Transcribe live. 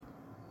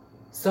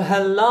So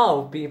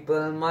hello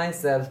people,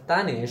 myself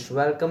Tanish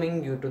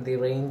welcoming you to the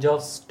range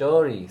of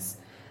stories.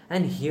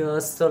 And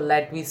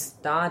let me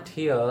start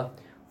here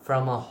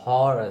from a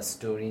horror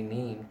story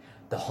named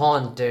The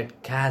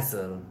Haunted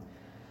Castle.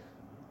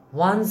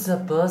 Once a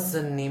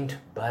person named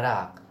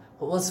Barak,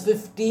 who was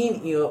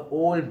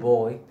 15-year-old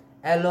boy,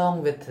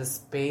 along with his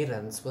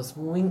parents, was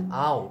moving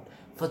out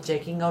for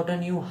checking out a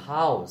new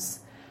house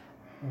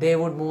they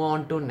would move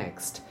on to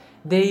next.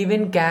 They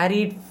even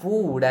carried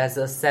food as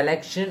a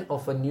selection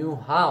of a new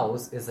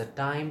house is a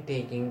time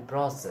taking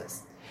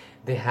process.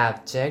 They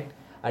have checked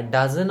a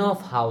dozen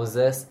of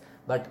houses,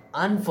 but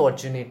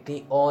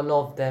unfortunately, all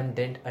of them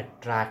didn't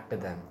attract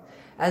them,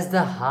 as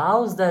the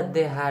house that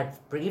they had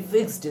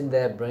prefixed in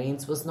their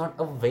brains was not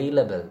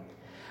available.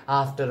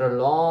 After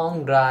a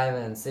long drive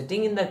and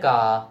sitting in the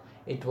car,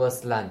 it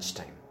was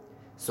lunchtime.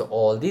 So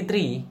all the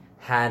three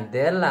had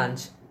their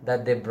lunch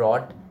that they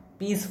brought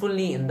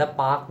peacefully in the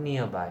park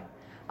nearby.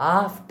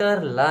 After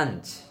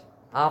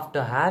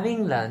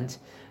having lunch,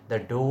 the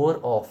door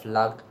of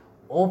luck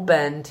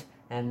opened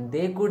and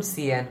they could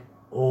see an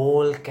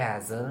old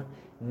castle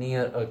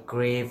near a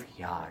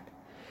graveyard.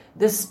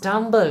 They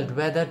stumbled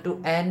whether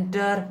to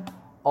enter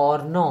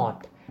or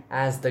not,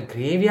 as the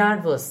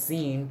graveyard was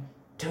seen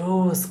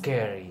too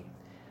scary.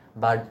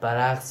 But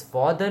Barak's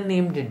father,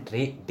 named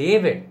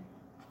David,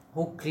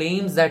 who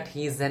claims that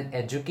he is an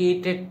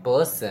educated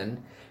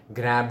person,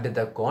 grabbed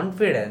the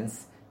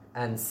confidence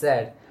and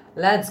said,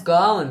 "Let's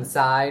go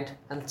inside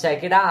and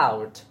check it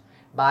out.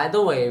 By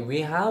the way,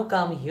 we have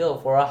come here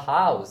for a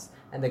house,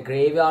 and the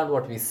graveyard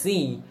what we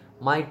see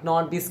might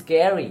not be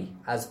scary,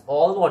 as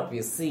all what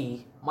we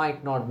see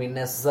might not be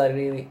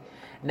necessarily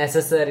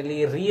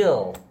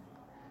real.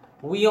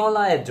 We all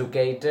are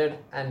educated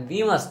and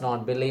we must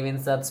not believe in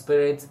such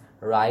spirits,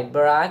 right,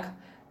 Barak?"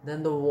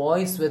 Then the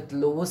voice with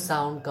low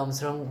sound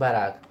comes from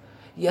Barak.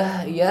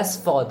 "Yeah, yes,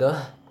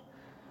 father."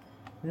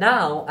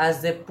 Now,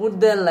 as they put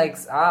their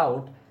legs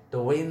out,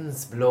 the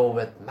winds blow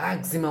with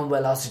maximum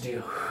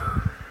velocity,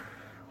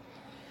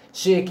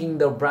 shaking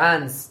the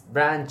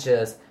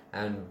branches,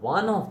 and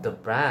one of the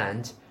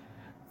branch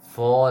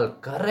fall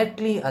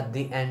correctly at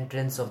the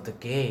entrance of the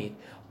gate,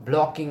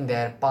 blocking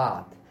their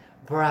path.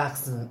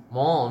 Barak's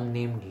mom,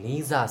 named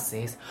Lisa,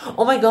 says,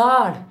 "Oh my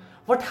God!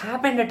 What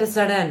happened at a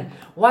sudden?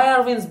 Why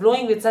are winds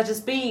blowing with such a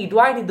speed?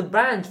 Why did the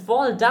branch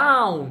fall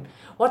down?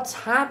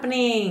 What's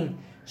happening?"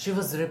 She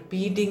was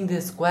repeating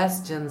these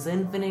questions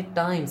infinite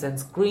times and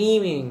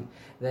screaming.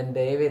 Then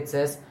David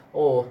says,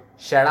 "Oh,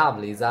 shut up,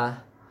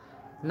 Lisa.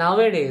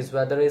 Nowadays,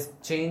 weather is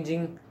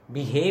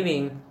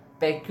behaving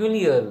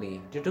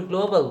peculiarly due to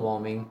global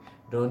warming.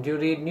 Don't you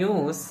read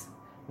news?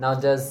 Now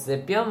just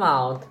zip your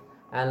mouth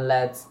and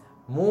let's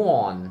move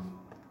on.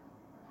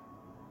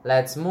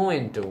 Let's move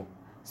into."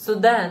 So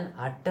then,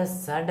 at a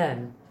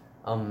sudden,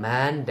 a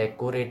man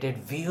decorated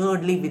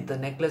weirdly with a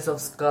necklace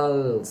of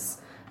skulls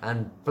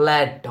and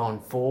blood on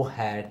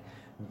forehead,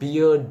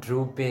 beard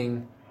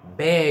drooping,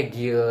 big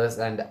ears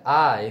and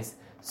eyes,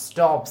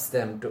 stops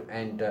them to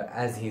enter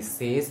as he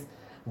says,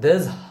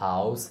 "This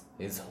house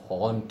is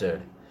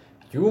haunted.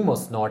 You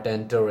must not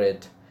enter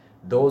it.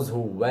 Those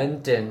who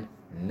went in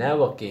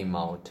never came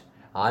out.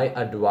 I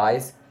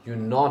advise you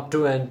not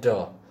to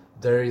enter.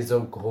 There is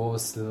a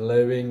ghost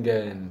living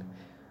in."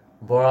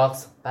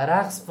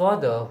 Barak's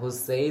father, who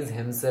says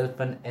himself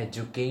an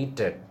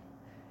educated,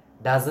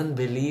 doesn't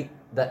believe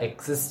the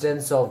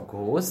existence of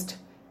ghosts,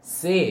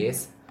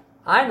 says,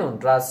 "I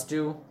don't trust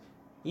you.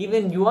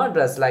 Even you are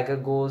dressed like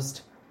a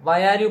ghost.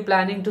 Why are you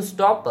planning to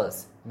stop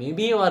us?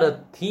 Maybe you are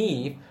a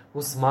thief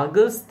who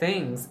smuggles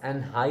things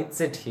and hides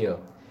it here.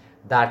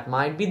 That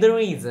might be the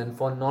reason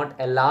for not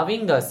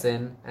allowing us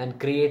in and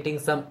creating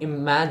some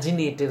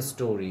imaginative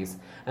stories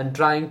and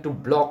trying to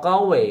block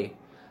our way."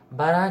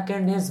 Barak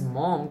and his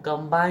mom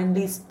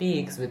combinedly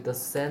speaks with a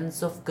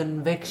sense of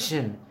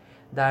conviction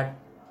that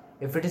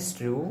if it is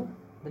true,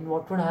 then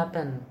what would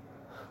happen?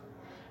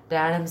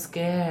 "Dad, I'm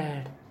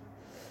scared.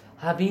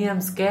 Hubby,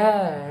 I'm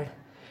scared."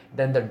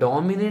 Then the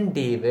dominant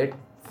David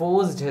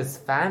forced his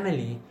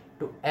family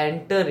to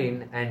enter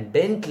in and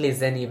didn't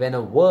listen even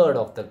a word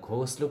of the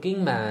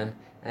ghost-looking man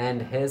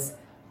and his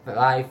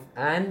wife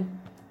and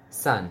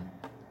son.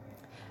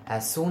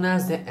 As soon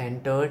as they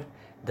entered,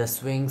 the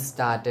swing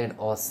started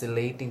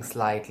oscillating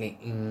slightly.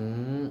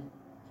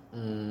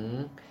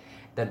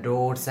 The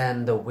doors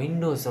and the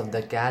windows of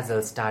the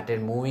castle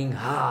started moving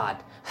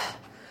hard.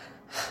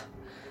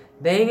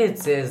 David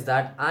says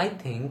that, "I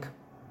think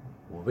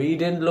we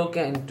didn't look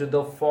into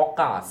the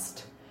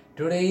forecast.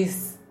 Today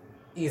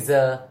is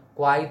a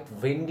quite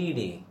windy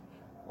day."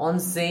 On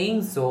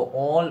saying so,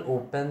 all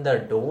opened the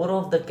door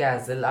of the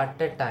castle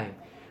at a time.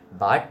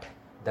 But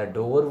the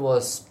door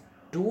was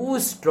too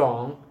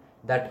strong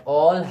that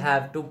all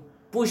have to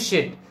push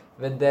it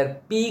with their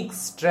peak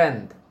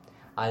strength.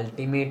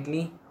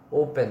 Ultimately,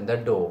 opened the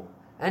door,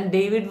 and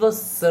David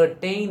was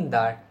certain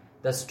that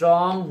the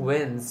strong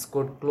winds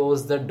could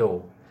close the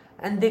door,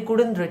 and they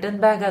couldn't return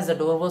back as the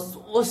door was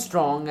so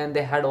strong and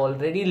they had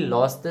already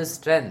lost their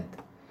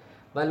strength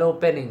while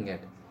opening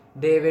it.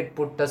 David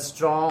put a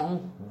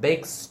strong,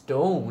 big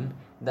stone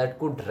that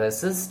could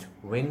resist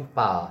wind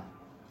power.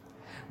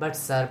 But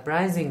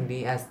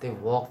surprisingly, as they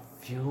walked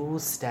few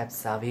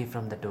steps away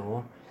from the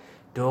door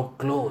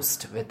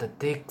closed with a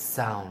thick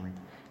sound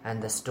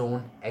and the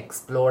stone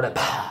exploded.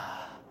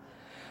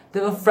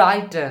 They were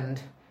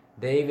frightened.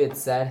 David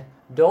said,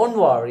 "Don't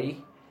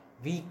worry,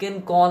 we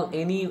can call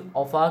any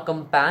of our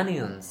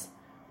companions."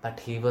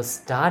 But he was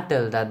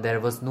startled that there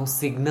was no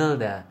signal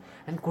there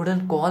and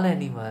couldn't call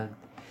anyone.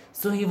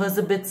 So he was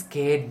a bit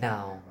scared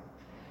now.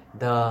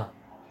 The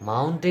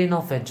mountain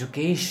of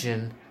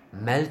education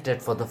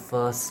melted for the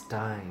first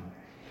time.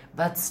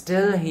 But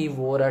still he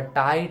wore a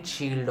tight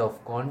shield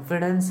of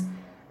confidence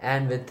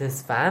and with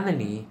his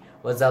family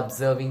was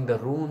observing the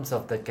rooms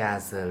of the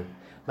castle.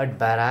 But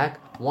Barak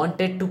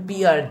wanted to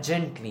pee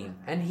urgently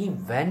and he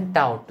went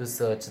out to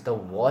search the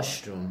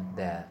washroom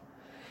there.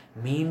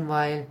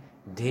 Meanwhile,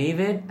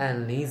 David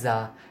and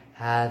Lisa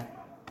had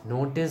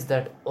noticed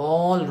that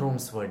all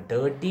rooms were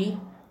dirty,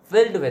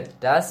 filled with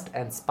dust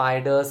and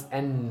spiders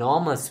and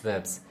enormous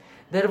webs.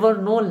 There were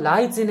no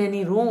lights in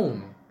any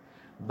room.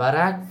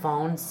 Barak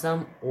found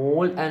some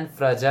old and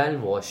fragile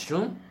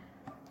washroom,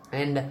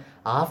 and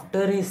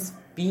after his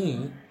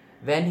pee,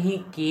 when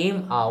he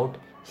came out,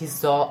 he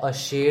saw a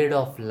shade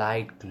of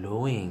light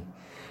glowing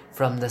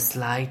from the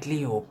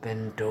slightly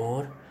open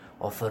door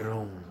of a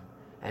room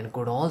and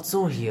could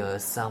also hear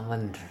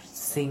someone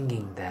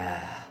singing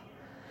there.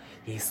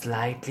 He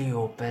slightly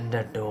opened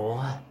the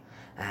door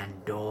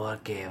and door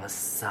gave a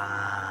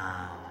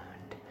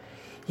sound.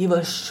 He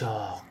was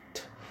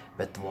shocked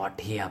with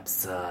what he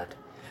observed.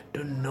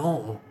 To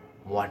know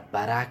what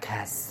Barak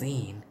has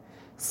seen,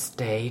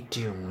 stay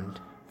tuned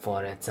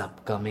for its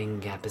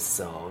upcoming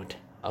episode.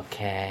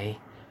 Okay?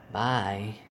 Bye.